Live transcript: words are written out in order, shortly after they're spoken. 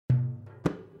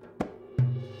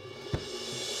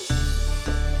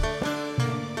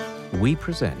we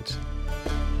present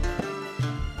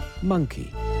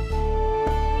Monkey.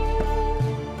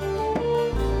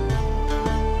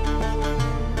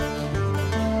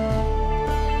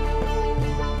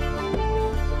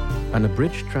 An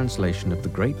abridged translation of the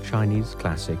great Chinese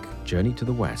classic Journey to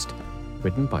the West,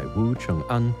 written by Wu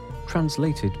Cheng-un,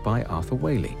 translated by Arthur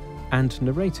Waley, and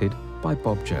narrated by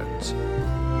Bob Jones.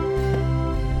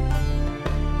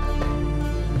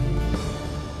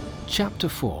 Chapter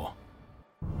 4.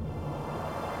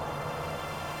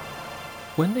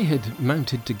 When they had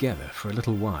mounted together for a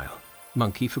little while,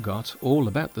 Monkey forgot all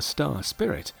about the Star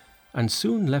Spirit, and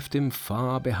soon left him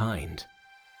far behind.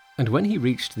 And when he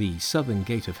reached the southern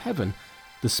gate of heaven,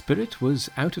 the Spirit was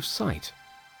out of sight.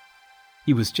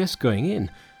 He was just going in,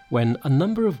 when a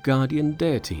number of guardian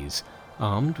deities,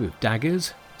 armed with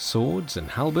daggers, swords,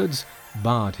 and halberds,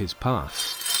 barred his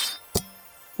path.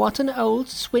 "What an old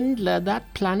swindler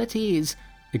that planet is!"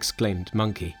 exclaimed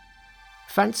Monkey.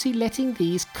 "Fancy letting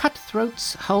these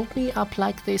cutthroats hold me up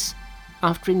like this,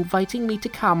 after inviting me to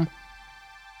come."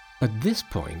 At this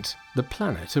point, the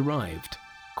planet arrived,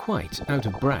 quite out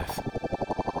of breath.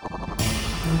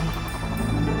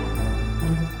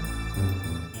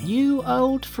 "You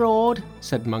old fraud,"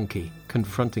 said Monkey,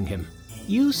 confronting him.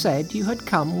 "You said you had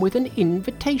come with an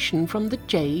invitation from the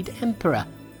Jade Emperor.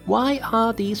 Why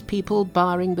are these people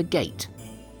barring the gate?"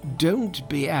 "Don't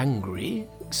be angry,"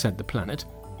 said the planet.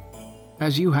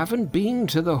 "As you haven't been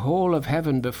to the Hall of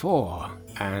Heaven before,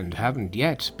 and haven't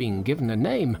yet been given a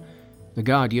name, the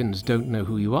Guardians don't know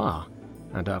who you are,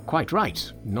 and are quite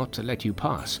right not to let you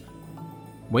pass.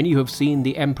 When you have seen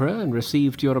the Emperor and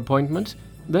received your appointment,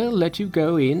 they'll let you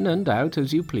go in and out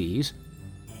as you please."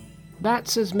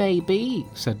 "That's as may be,"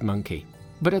 said Monkey,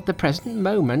 "but at the present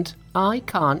moment I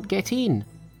can't get in."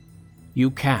 "You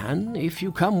can if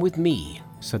you come with me,"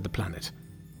 said the planet,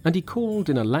 and he called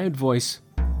in a loud voice,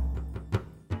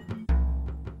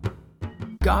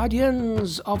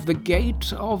 "Guardians of the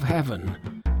Gate of Heaven,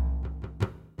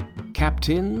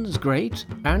 captains great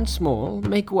and small,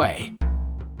 make way.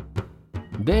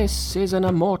 This is an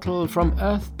immortal from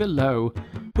earth below,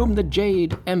 whom the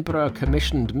Jade Emperor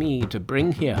commissioned me to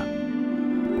bring here."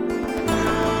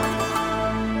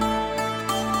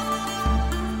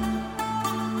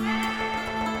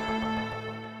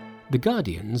 The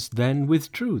Guardians then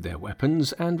withdrew their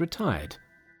weapons and retired.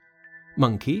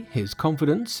 Monkey, his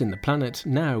confidence in the planet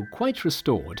now quite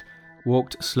restored,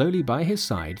 walked slowly by his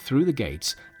side through the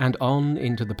gates and on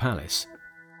into the palace.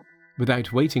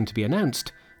 Without waiting to be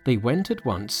announced, they went at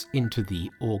once into the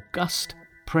august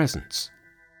presence.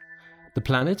 The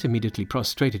planet immediately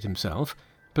prostrated himself,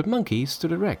 but Monkey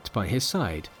stood erect by his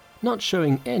side, not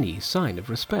showing any sign of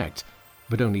respect,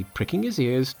 but only pricking his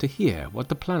ears to hear what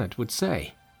the planet would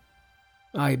say.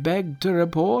 "I beg to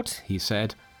report," he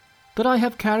said, "that I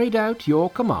have carried out your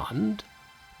command.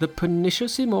 The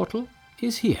pernicious immortal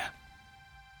is here."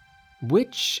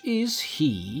 "Which is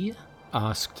he?"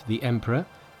 asked the Emperor,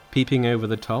 peeping over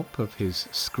the top of his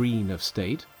screen of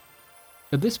state.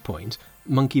 At this point,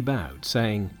 Monkey bowed,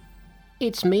 saying,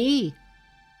 "It's me."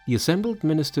 The assembled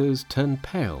ministers turned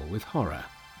pale with horror.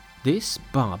 "This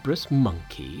barbarous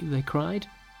Monkey," they cried.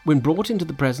 When brought into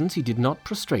the presence he did not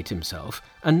prostrate himself,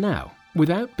 and now,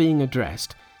 without being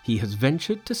addressed, he has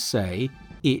ventured to say,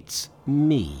 "It's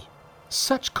me."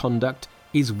 Such conduct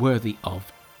is worthy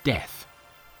of death.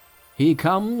 "He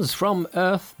comes from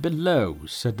earth below,"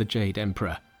 said the Jade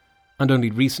Emperor, "and only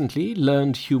recently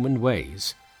learned human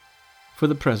ways. For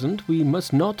the present we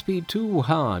must not be too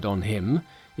hard on him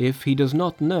if he does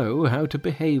not know how to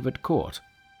behave at court."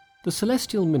 The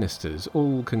celestial ministers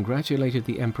all congratulated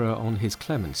the Emperor on his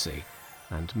clemency,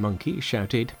 and Monkey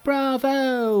shouted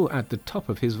 "Bravo!" at the top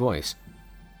of his voice.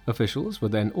 Officials were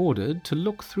then ordered to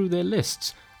look through their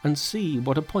lists and see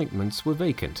what appointments were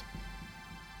vacant.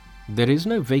 "There is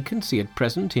no vacancy at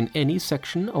present in any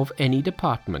section of any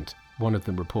department," one of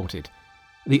them reported.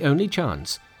 "The only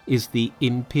chance is the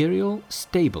Imperial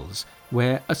Stables,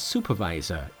 where a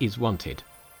supervisor is wanted."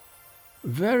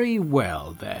 "Very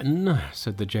well, then,"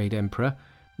 said the Jade Emperor.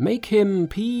 "Make him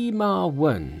P-Ma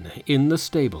Wen in the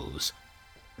stables."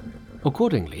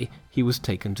 Accordingly, he was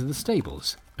taken to the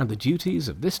stables, and the duties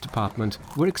of this department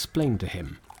were explained to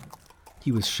him.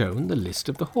 He was shown the list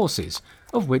of the horses,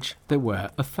 of which there were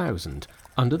 1,000,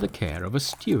 under the care of a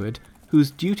steward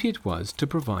whose duty it was to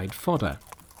provide fodder.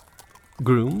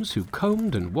 Grooms who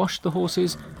combed and washed the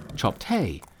horses, chopped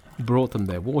hay, brought them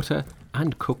their water,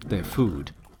 and cooked their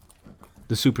food.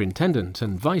 The superintendent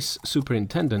and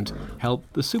vice-superintendent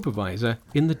helped the supervisor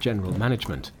in the general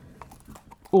management.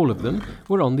 All of them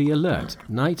were on the alert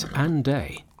night and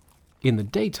day. In the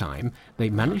daytime, they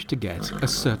managed to get a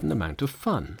certain amount of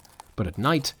fun, but at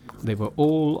night they were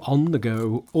all on the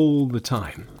go all the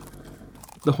time.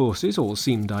 The horses all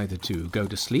seemed either to go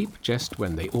to sleep just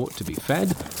when they ought to be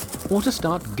fed, or to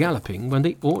start galloping when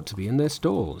they ought to be in their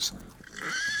stalls.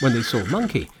 When they saw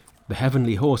Monkey, the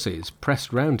heavenly horses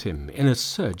pressed round him in a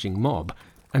surging mob,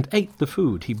 and ate the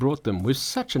food he brought them with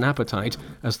such an appetite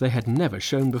as they had never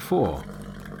shown before.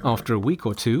 After a week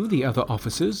or two, the other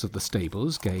officers of the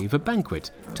stables gave a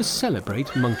banquet to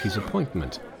celebrate Monkey's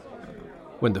appointment.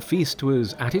 When the feast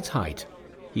was at its height,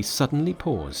 he suddenly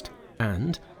paused,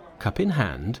 and, cup in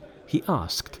hand, he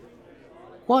asked,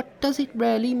 "What does it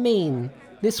really mean,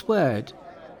 this word,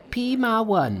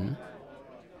 P-Ma-1?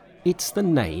 "It's the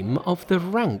name of the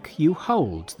rank you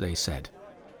hold," they said.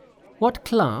 "What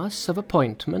class of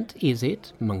appointment is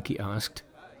it?" Monkey asked.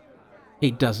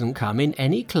 "It doesn't come in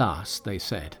any class," they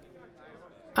said.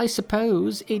 "I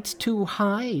suppose it's too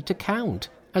high to count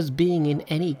as being in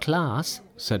any class,"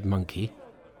 said Monkey.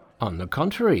 "On the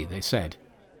contrary," they said,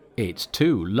 "it's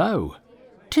too low."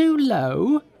 "Too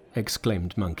low?"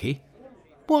 exclaimed Monkey.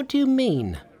 "What do you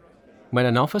mean?" "When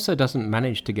an officer doesn't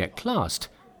manage to get classed,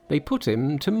 they put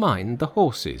him to mind the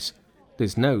horses.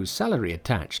 There's no salary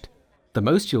attached. The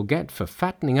most you'll get for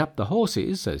fattening up the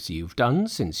horses, as you've done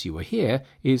since you were here,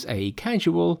 is a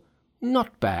casual,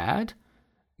 'Not bad.'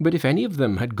 But if any of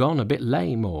them had gone a bit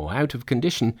lame or out of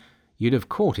condition, you'd have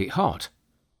caught it hot.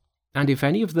 And if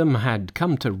any of them had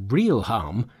come to real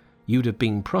harm, you'd have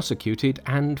been prosecuted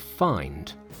and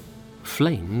fined."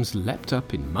 Flames leapt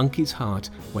up in Monkey's heart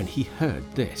when he heard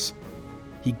this.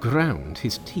 He ground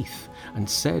his teeth and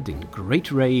said in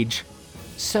great rage,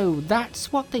 "So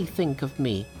that's what they think of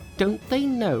me. Don't they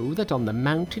know that on the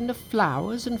mountain of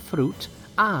flowers and fruit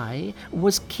I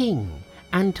was king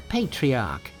and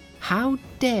patriarch? How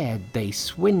dared they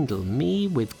swindle me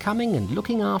with coming and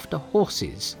looking after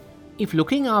horses? If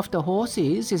looking after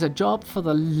horses is a job for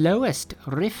the lowest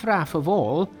riffraff of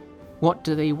all, what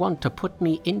do they want to put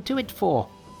me into it for?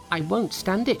 I won't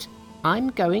stand it. I'm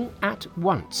going at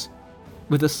once."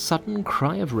 With a sudden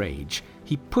cry of rage,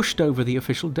 he pushed over the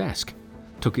official desk,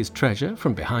 took his treasure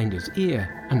from behind his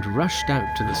ear, and rushed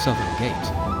out to the southern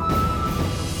gate.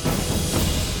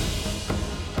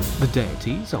 The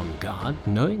deities on guard,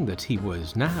 knowing that he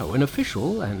was now an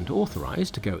official and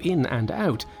authorized to go in and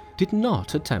out, did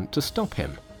not attempt to stop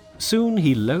him. Soon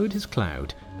he lowered his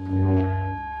cloud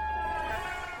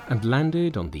and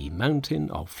landed on the mountain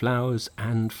of flowers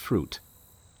and fruit.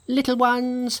 "Little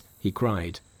ones," he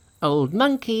cried, "Old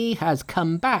Monkey has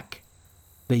come back."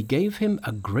 They gave him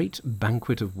a great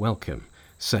banquet of welcome,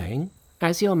 saying,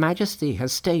 "As your Majesty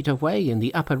has stayed away in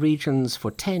the upper regions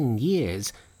for 10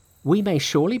 years, we may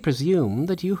surely presume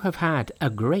that you have had a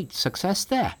great success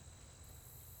there."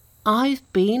 "I've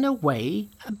been away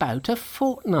about a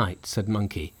fortnight," said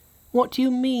Monkey. "What do you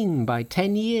mean by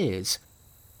 10 years?"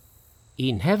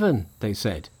 "In heaven," they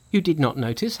said, "you did not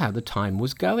notice how the time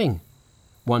was going.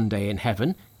 One day in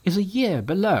heaven is a year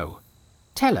below.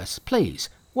 Tell us, please,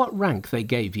 what rank they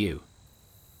gave you."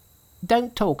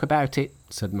 "Don't talk about it,"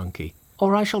 said Monkey,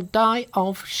 "or I shall die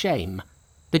of shame.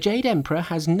 The Jade Emperor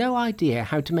has no idea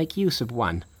how to make use of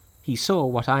one. He saw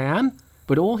what I am,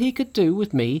 but all he could do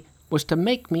with me was to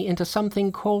make me into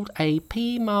something called a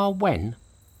P-Ma-Wen.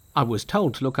 I was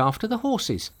told to look after the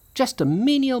horses, just a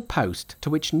menial post to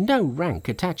which no rank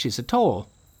attaches at all.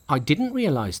 I didn't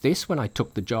realize this when I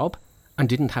took the job, and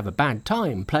didn't have a bad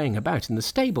time playing about in the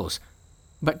stables.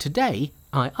 But today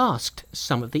I asked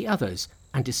some of the others,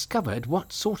 and discovered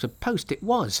what sort of post it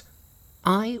was.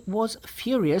 I was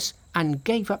furious and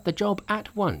gave up the job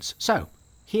at once, so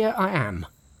here I am."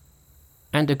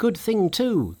 "And a good thing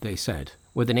too," they said.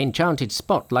 "With an enchanted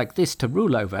spot like this to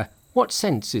rule over, what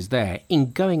sense is there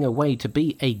in going away to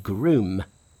be a groom?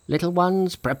 Little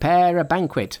ones, prepare a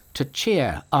banquet to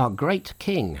cheer our great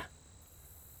king."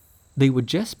 They were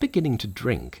just beginning to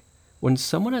drink when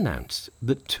someone announced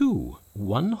that 2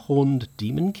 one-horned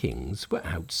demon kings were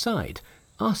outside,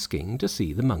 asking to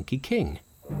see the Monkey King.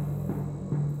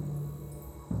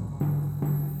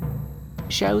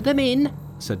 "Show them in,"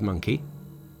 said Monkey.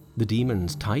 The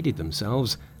demons tidied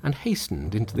themselves and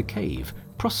hastened into the cave,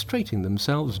 prostrating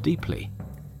themselves deeply.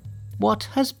 "What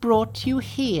has brought you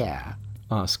here?"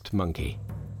 asked Monkey.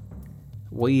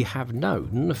 "We have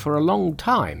known for a long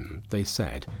time," they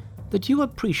said, "that you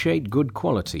appreciate good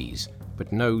qualities,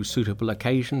 but no suitable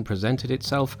occasion presented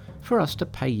itself for us to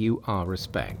pay you our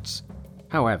respects.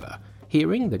 However,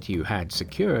 hearing that you had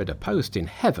secured a post in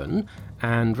heaven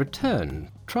and returned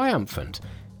triumphant,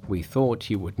 we thought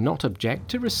you would not object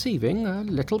to receiving a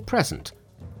little present.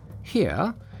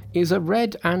 Here is a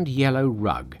red and yellow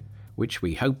rug, which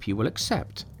we hope you will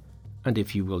accept. and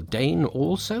if you will deign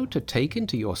also to take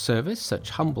into your service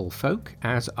such humble folk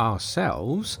as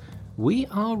ourselves, we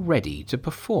are ready to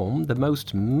perform the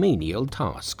most menial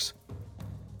tasks."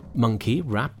 Monkey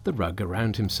wrapped the rug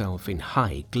around himself in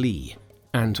high glee,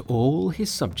 and all his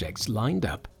subjects lined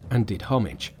up and did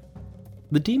homage.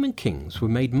 The demon kings were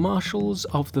made marshals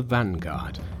of the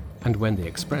vanguard, and when they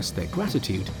expressed their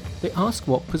gratitude, they asked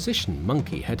what position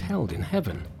Monkey had held in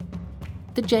heaven.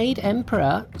 "The Jade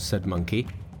Emperor," said Monkey,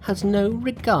 "has no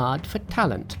regard for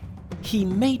talent. He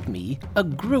made me a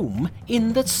groom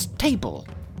in the stable."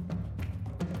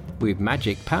 "With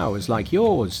magic powers like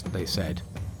yours," they said,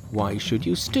 "why should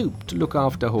you stoop to look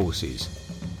after horses?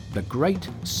 The great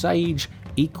sage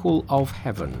equal of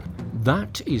heaven,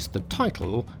 that is the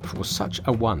title for such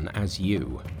a one as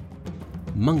you."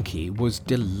 Monkey was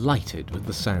delighted with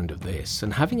the sound of this,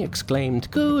 and having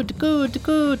exclaimed, "Good, good,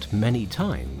 good," many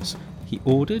times, he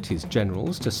ordered his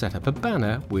generals to set up a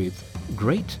banner with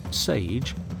 "Great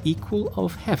Sage, Equal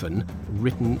of Heaven"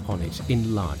 written on it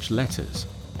in large letters.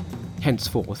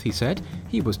 Henceforth, he said,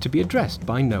 he was to be addressed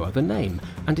by no other name,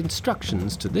 and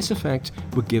instructions to this effect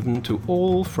were given to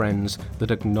all friends that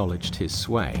acknowledged his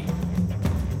sway.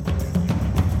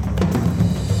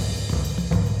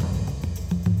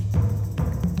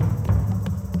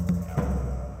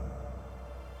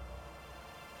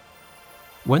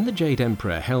 When the Jade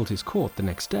Emperor held his court the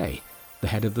next day, the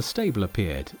head of the stable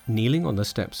appeared, kneeling on the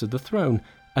steps of the throne,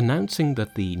 announcing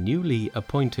that the newly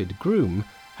appointed groom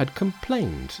had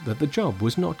complained that the job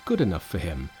was not good enough for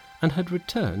him, and had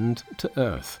returned to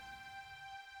Earth.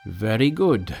 "Very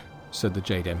good," said the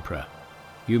Jade Emperor.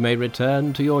 "You may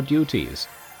return to your duties.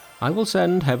 I will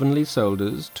send heavenly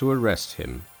soldiers to arrest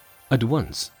him." At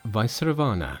once,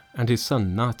 Vaisravana and his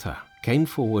son Nata came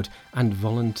forward and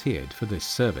volunteered for this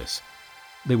service.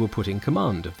 They were put in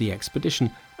command of the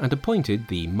expedition and appointed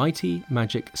the mighty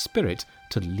magic spirit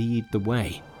to lead the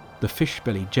way, the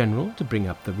fish-bellied general to bring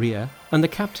up the rear, and the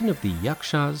captain of the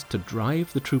Yakshas to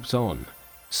drive the troops on.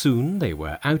 Soon they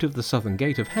were out of the southern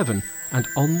gate of heaven and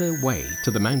on their way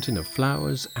to the mountain of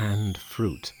flowers and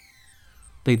fruit.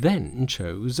 They then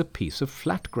chose a piece of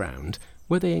flat ground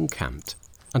where they encamped,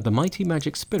 and the mighty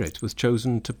magic spirit was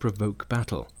chosen to provoke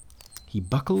battle. He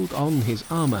buckled on his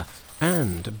armour,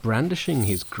 and, brandishing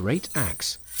his great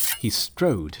axe, he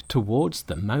strode towards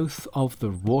the mouth of the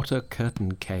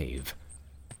water-curtain cave.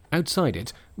 Outside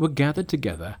it were gathered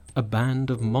together a band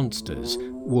of monsters,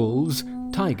 wolves,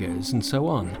 tigers, and so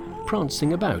on,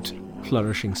 prancing about,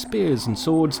 flourishing spears and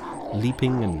swords,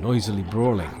 leaping and noisily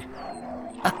brawling.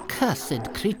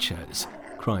 "Accursed creatures,"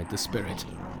 cried the spirit.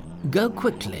 "Go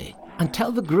quickly and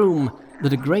tell the groom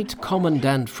that a great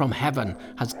commandant from heaven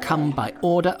has come by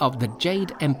order of the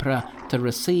Jade Emperor to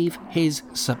receive his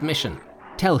submission.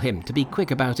 Tell him to be quick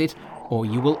about it, or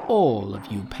you will all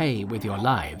of you pay with your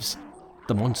lives."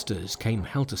 The monsters came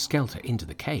helter-skelter into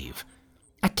the cave.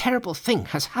 "A terrible thing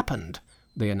has happened,"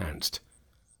 they announced.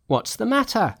 "What's the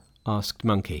matter?" asked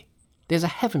Monkey. "There's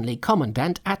a heavenly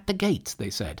commandant at the gate,"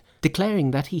 they said, "declaring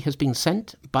that he has been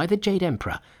sent by the Jade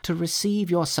Emperor to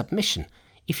receive your submission.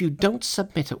 If you don't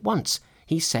submit at once,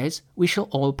 he says we shall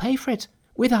all pay for it,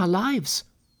 with our lives."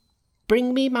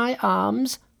 "Bring me my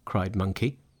arms," cried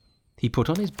Monkey. He put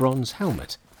on his bronze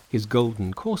helmet, his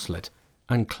golden corselet,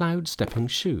 and cloud-stepping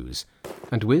shoes,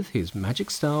 and with his magic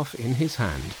staff in his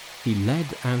hand, he led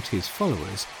out his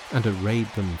followers and arrayed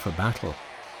them for battle.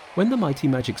 When the mighty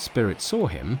magic spirit saw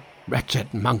him,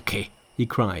 "Wretched monkey," he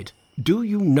cried, "do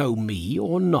you know me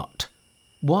or not?"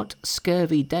 "What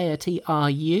scurvy deity are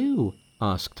you?"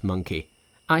 asked Monkey.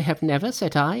 "I have never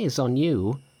set eyes on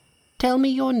you. Tell me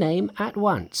your name at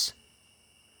once."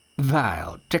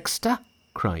 "Vile trickster,"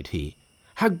 cried he,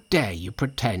 "how dare you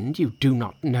pretend you do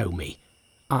not know me?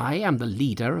 I am the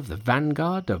leader of the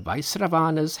vanguard of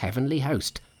Vaisravana's heavenly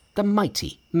host, the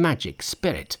mighty magic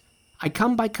spirit. I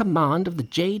come by command of the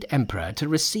Jade Emperor to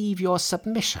receive your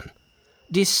submission.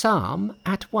 Disarm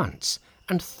at once,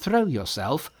 and throw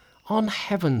yourself on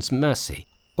heaven's mercy,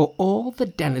 or all the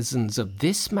denizens of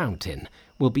this mountain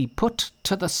will be put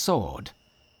to the sword.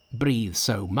 Breathe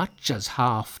so much as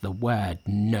half the word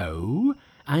no,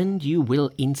 and you will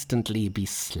instantly be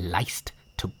sliced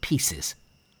to pieces."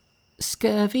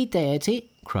 "Scurvy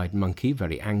deity," cried Monkey,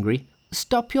 very angry,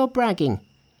 "stop your bragging.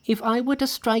 If I were to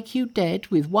strike you dead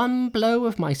with one blow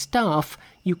of my staff,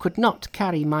 you could not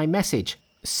carry my message.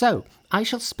 So I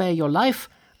shall spare your life,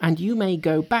 and you may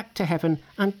go back to heaven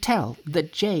and tell the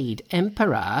Jade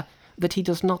Emperor that he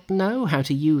does not know how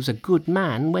to use a good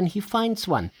man when he finds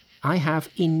one. I have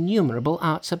innumerable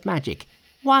arts of magic.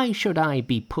 Why should I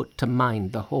be put to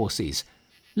mind the horses?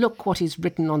 Look what is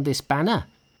written on this banner.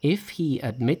 If he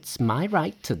admits my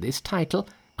right to this title,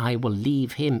 I will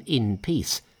leave him in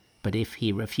peace. But if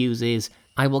he refuses,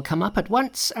 I will come up at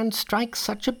once and strike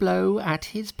such a blow at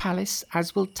his palace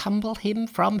as will tumble him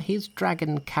from his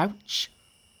dragon couch."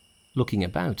 Looking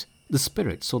about, the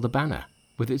spirit saw the banner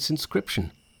with its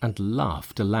inscription and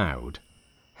laughed aloud.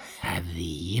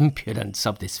 "The impudence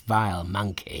of this vile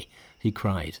monkey," he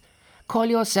cried. "Call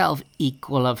yourself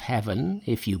equal of heaven,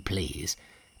 if you please.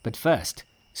 But first,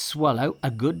 swallow a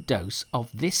good dose of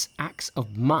this axe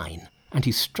of mine." And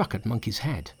he struck at Monkey's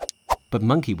head. But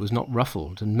Monkey was not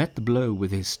ruffled and met the blow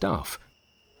with his staff.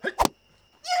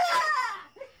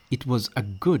 It was a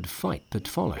good fight that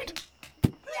followed.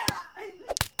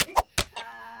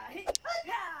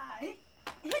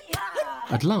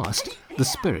 At last, the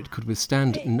spirit could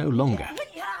withstand no longer.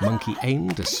 Monkey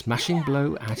aimed a smashing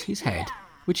blow at his head,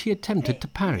 which he attempted to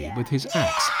parry with his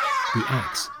axe. The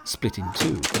axe split in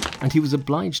two, and he was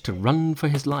obliged to run for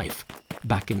his life.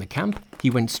 Back in the camp, he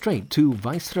went straight to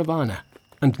Vaisravana,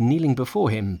 and kneeling before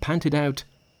him, panted out,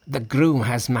 "The groom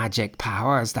has magic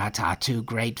powers that are too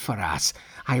great for us.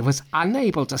 I was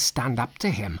unable to stand up to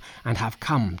him, and have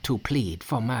come to plead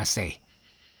for mercy."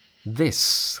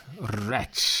 "This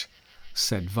wretch,"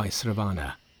 said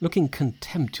Vaisravana, looking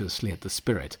contemptuously at the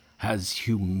spirit, "has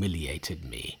humiliated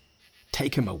me.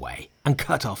 Take him away and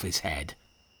cut off his head."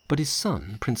 But his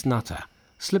son, Prince Nata,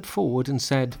 slipped forward and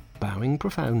said, bowing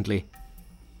profoundly,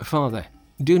 "Father,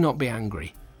 do not be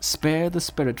angry. Spare the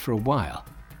spirit for a while,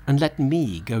 and let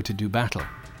me go to do battle,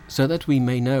 so that we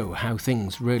may know how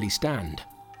things really stand."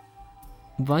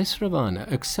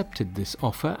 Vaisravana accepted this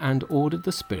offer and ordered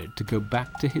the spirit to go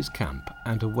back to his camp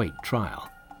and await trial.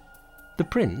 The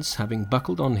prince, having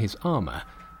buckled on his armour,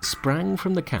 sprang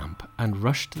from the camp and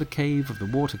rushed to the cave of the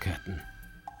water curtain.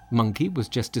 Monkey was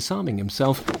just disarming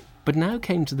himself, but now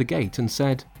came to the gate and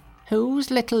said, "Whose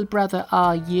little brother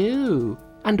are you?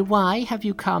 And why have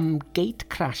you come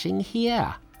gate-crashing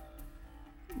here?"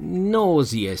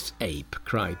 "Nauseous ape,"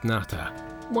 cried Nata,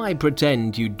 "why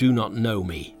pretend you do not know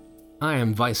me? I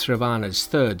am Vaisravana's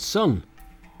third son.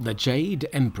 The Jade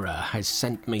Emperor has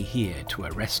sent me here to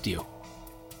arrest you."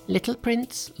 "Little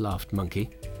prince," laughed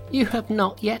Monkey, "you have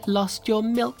not yet lost your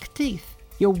milk teeth.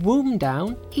 Your womb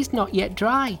down is not yet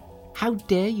dry. How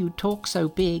dare you talk so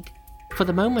big? For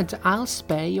the moment I'll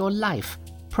spare your life,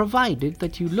 provided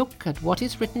that you look at what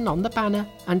is written on the banner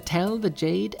and tell the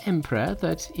Jade Emperor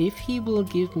that if he will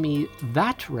give me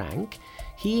that rank,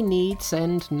 he need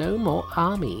send no more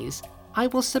armies. I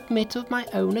will submit of my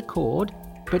own accord,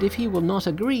 but if he will not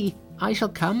agree, I shall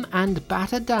come and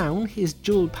batter down his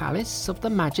jewel palace of the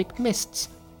magic mists."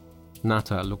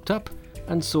 Nata looked up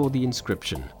and saw the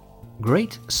inscription,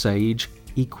 "Great Sage,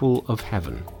 Equal of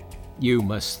Heaven. You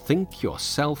must think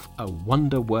yourself a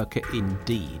wonder-worker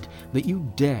indeed, that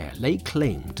you dare lay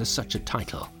claim to such a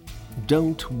title.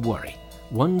 Don't worry,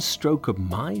 one stroke of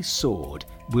my sword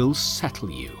will settle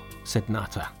you," said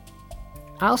Nata.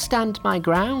 "I'll stand my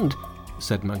ground,"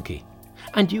 said Monkey,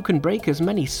 "and you can break as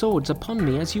many swords upon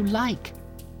me as you like."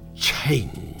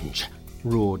 "Change!"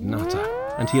 roared Nata,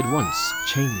 and he at once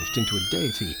changed into a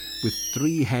deity with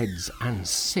 3 heads and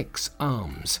 6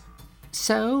 arms.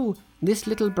 "So, this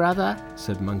little brother,"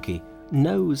 said Monkey,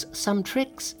 "knows some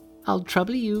tricks. I'll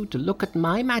trouble you to look at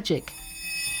my magic."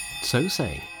 So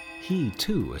saying, he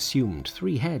too assumed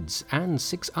 3 heads and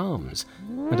 6 arms,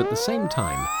 and at the same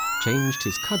time changed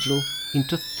his cudgel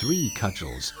into 3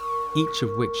 cudgels, each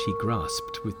of which he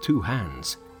grasped with 2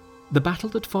 hands. The battle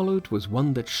that followed was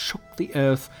one that shook the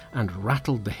earth and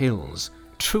rattled the hills.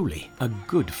 Truly a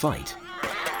good fight.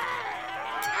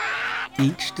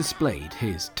 Each displayed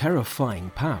his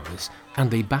terrifying powers,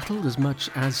 and they battled as much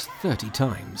as 30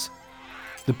 times.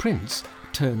 The prince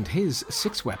turned his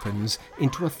 6 weapons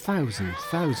into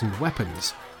 1,000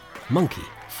 weapons. Monkey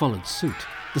followed suit.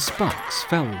 The sparks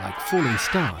fell like falling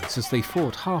stars as they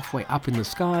fought halfway up in the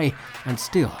sky, and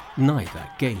still neither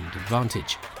gained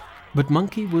advantage. But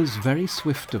Monkey was very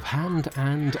swift of hand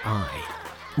and eye.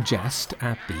 Just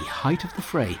at the height of the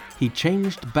fray, he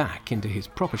changed back into his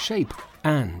proper shape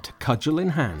and, cudgel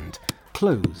in hand,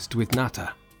 closed with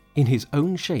Nata. In his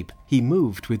own shape, he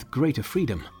moved with greater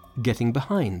freedom. Getting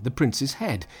behind the prince's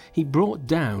head, he brought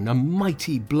down a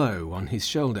mighty blow on his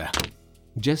shoulder.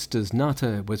 Just as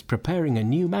Nata was preparing a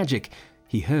new magic,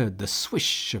 he heard the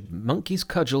swish of Monkey's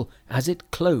cudgel as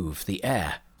it clove the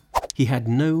air. He had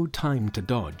no time to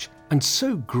dodge, and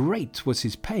so great was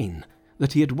his pain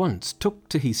that he at once took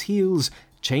to his heels,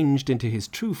 changed into his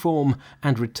true form,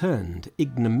 and returned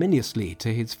ignominiously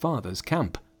to his father's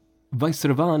camp.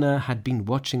 Vaisravana had been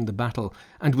watching the battle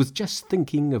and was just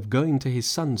thinking of going to his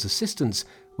son's assistance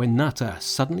when Nata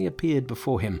suddenly appeared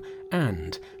before him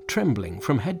and, trembling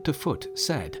from head to foot,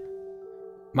 said,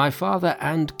 "My father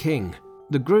and king,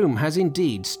 the groom has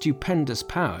indeed stupendous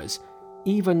powers.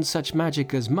 Even such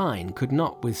magic as mine could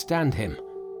not withstand him.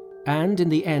 And in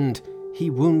the end, he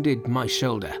wounded my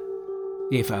shoulder."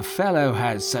 "If a fellow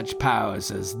has such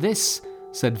powers as this,"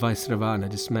 said Vaisravana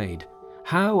dismayed,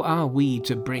 "how are we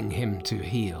to bring him to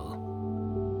heel?"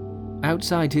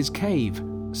 "Outside his cave,"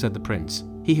 said the prince,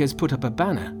 "he has put up a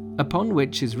banner, upon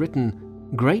which is written,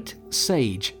 'Great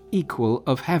Sage, Equal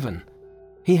of Heaven.'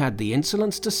 He had the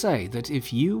insolence to say that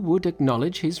if you would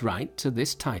acknowledge his right to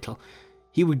this title,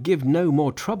 he would give no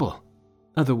more trouble.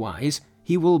 Otherwise,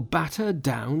 he will batter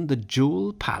down the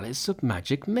jewel palace of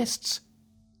magic mists."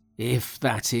 "If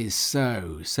that is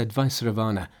so," said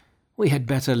Vaisravana, "we had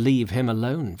better leave him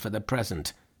alone for the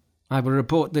present. I will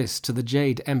report this to the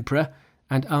Jade Emperor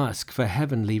and ask for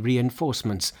heavenly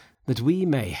reinforcements, that we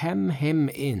may hem him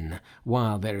in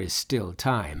while there is still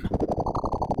time."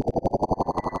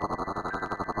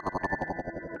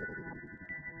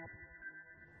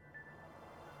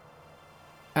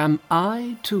 "Am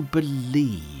I to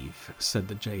believe," said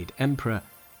the Jade Emperor,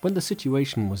 when the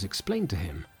situation was explained to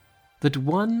him, "that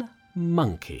one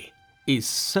monkey is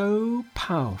so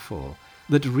powerful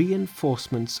that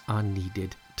reinforcements are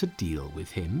needed to deal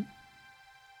with him?"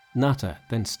 Nata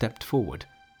then stepped forward.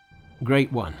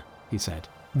 "Great One," he said,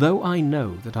 "though I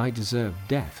know that I deserve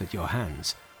death at your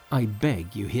hands, I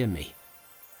beg you hear me.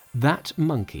 That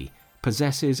monkey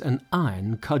possesses an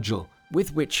iron cudgel,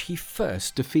 with which he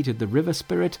first defeated the river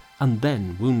spirit and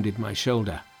then wounded my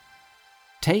shoulder.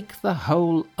 Take the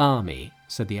whole army,"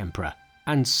 said the Emperor,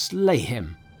 "and slay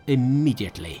him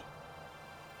immediately."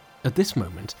 At this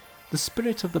moment, the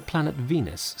spirit of the planet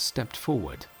Venus stepped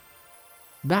forward.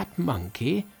 "That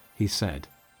monkey," he said,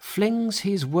 "flings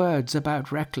his words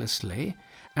about recklessly,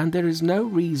 and there is no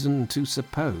reason to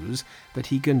suppose that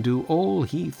he can do all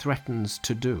he threatens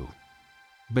to do.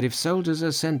 But if soldiers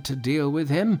are sent to deal with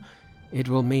him, it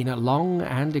will mean a long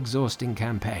and exhausting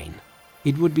campaign.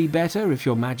 It would be better if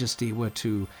your Majesty were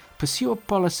to pursue a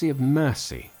policy of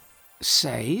mercy.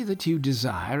 Say that you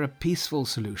desire a peaceful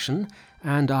solution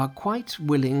and are quite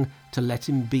willing to let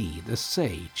him be the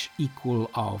sage equal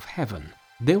of heaven.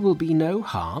 There will be no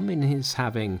harm in his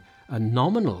having a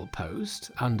nominal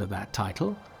post under that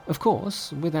title, of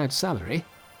course, without salary."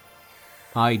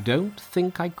 "I don't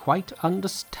think I quite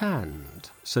understand,"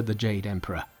 said the Jade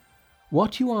Emperor,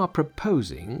 "what you are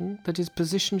proposing that his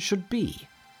position should be."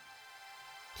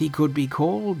 "He could be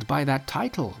called by that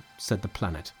title," said the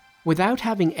planet, "without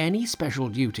having any special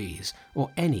duties or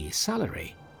any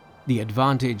salary. The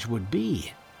advantage would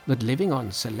be that living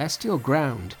on celestial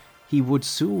ground, he would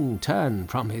soon turn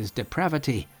from his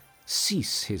depravity,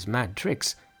 cease his mad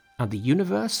tricks, and the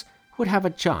universe would have a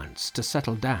chance to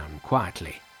settle down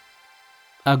quietly."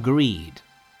 "Agreed,"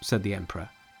 said the Emperor,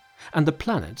 and the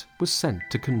planet was sent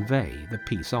to convey the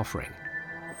peace offering.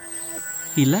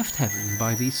 He left heaven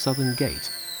by the southern gate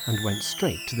and went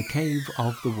straight to the cave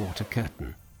of the water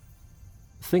curtain.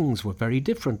 Things were very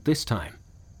different this time.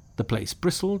 The place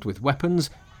bristled with weapons,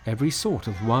 every sort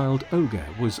of wild ogre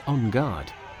was on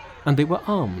guard, and they were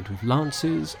armed with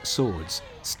lances, swords,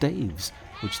 staves,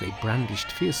 which they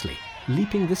brandished fiercely,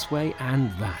 leaping this way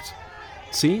and that.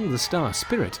 Seeing the star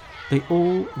spirit, they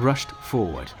all rushed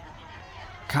forward.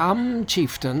 "Come,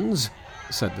 chieftains,"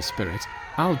 said the spirit,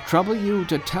 "I'll trouble you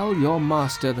to tell your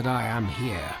master that I am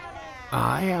here.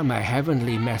 I am a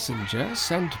heavenly messenger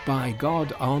sent by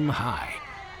God on high,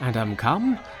 and am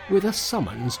come with a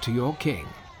summons to your king."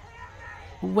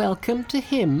 "Welcome to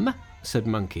him," said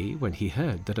Monkey when he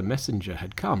heard that a messenger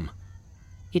had come.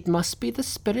 "It must be the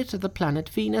spirit of the planet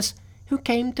Venus, who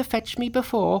came to fetch me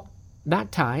before.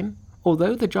 That time,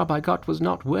 although the job I got was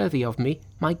not worthy of me,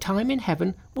 my time in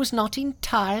heaven was not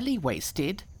entirely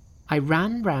wasted. I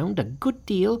ran round a good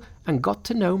deal and got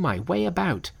to know my way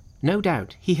about. No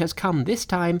doubt he has come this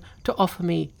time to offer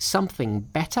me something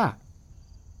better."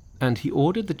 And he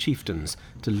ordered the chieftains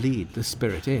to lead the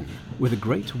spirit in, with a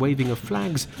great waving of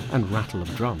flags and rattle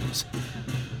of drums.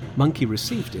 Monkey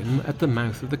received him at the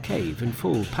mouth of the cave in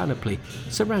full panoply,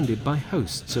 surrounded by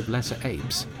hosts of lesser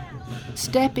apes.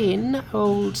 "Step in,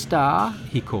 old star,"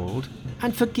 he called,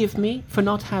 "and forgive me for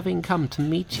not having come to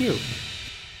meet you."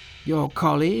 "Your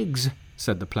colleagues,"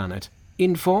 said the planet,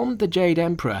 "informed the Jade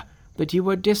Emperor that you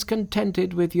were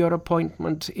discontented with your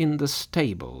appointment in the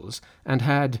stables and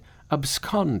had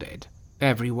absconded.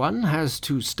 Everyone has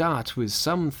to start with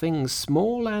something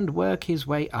small and work his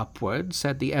way upward,"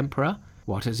 said the Emperor.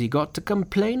 "What has he got to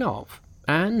complain of?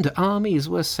 and armies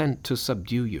were sent to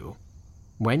subdue you.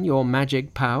 When your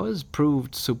magic powers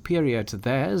proved superior to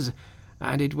theirs,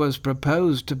 and it was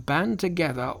proposed to band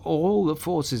together all the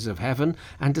forces of heaven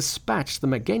and dispatch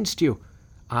them against you,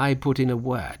 I put in a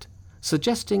word,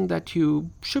 suggesting that you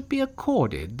should be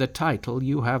accorded the title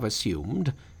you have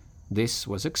assumed. This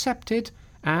was accepted,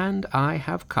 and I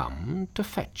have come to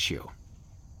fetch you."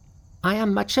 "I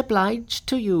am much obliged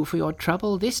to you for your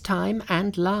trouble this time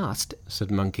and last,"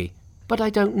 said Monkey. "But I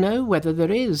don't know whether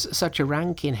there is such a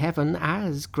rank in heaven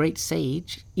as Great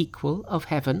Sage, Equal of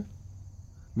Heaven."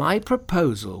 "My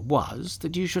proposal was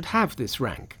that you should have this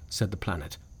rank," said the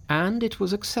planet, "and it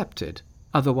was accepted.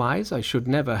 Otherwise I should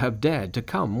never have dared to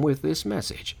come with this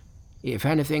message. If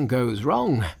anything goes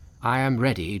wrong, I am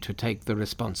ready to take the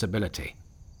responsibility."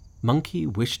 Monkey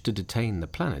wished to detain the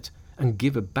planet and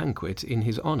give a banquet in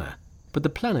his honor, but the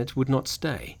planet would not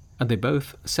stay, and they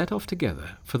both set off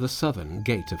together for the southern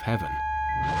gate of heaven.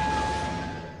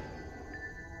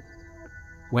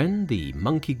 When the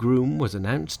monkey groom was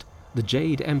announced, the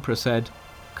Jade Emperor said,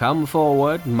 "Come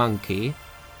forward, monkey.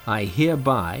 I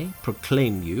hereby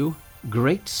proclaim you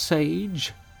Great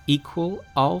Sage, Equal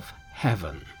of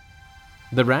Heaven.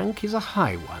 The rank is a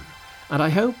high one, and I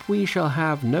hope we shall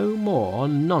have no more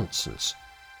nonsense."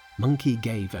 Monkey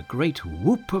gave a great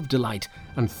whoop of delight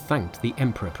and thanked the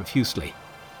Emperor profusely.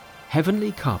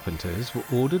 Heavenly carpenters were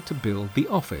ordered to build the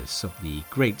office of the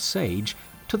Great Sage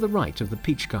to the right of the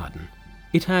Peach Garden.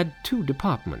 It had 2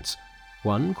 departments,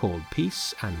 one called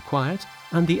Peace and Quiet,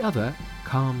 and the other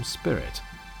Calm Spirit.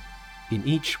 In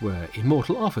each were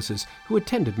immortal officers who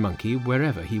attended Monkey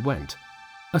wherever he went.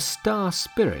 A Star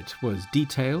Spirit was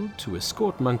detailed to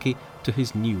escort Monkey to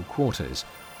his new quarters,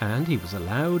 and he was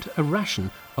allowed a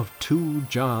ration of 2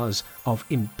 jars of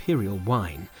imperial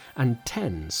wine and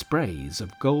 10 sprays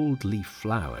of gold leaf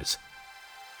flowers.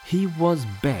 He was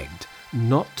begged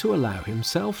not to allow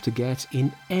himself to get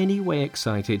in any way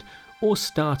excited or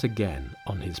start again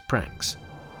on his pranks.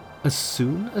 As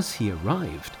soon as he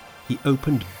arrived, he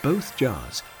opened both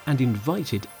jars and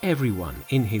invited everyone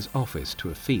in his office to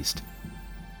a feast.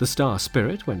 The Star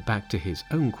Spirit went back to his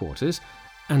own quarters,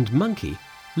 and Monkey,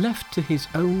 left to his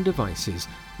own devices,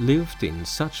 lived in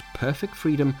such perfect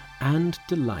freedom and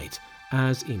delight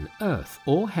as in earth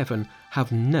or heaven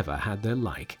have never had their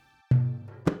like.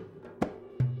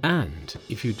 And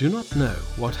if you do not know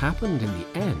what happened in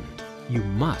the end, you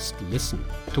must listen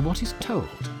to what is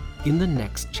told in the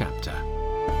next chapter.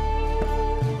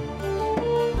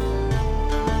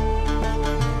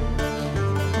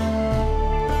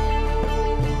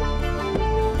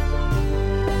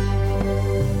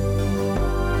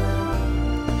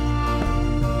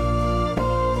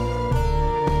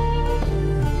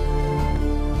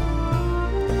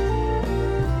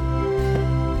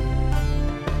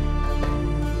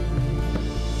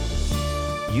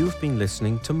 You've been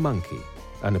listening to Monkey,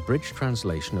 an abridged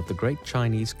translation of the great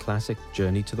Chinese classic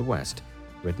Journey to the West,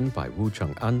 written by Wu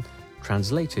Cheng-un,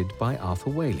 translated by Arthur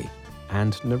Waley,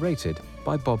 and narrated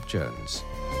by Bob Jones.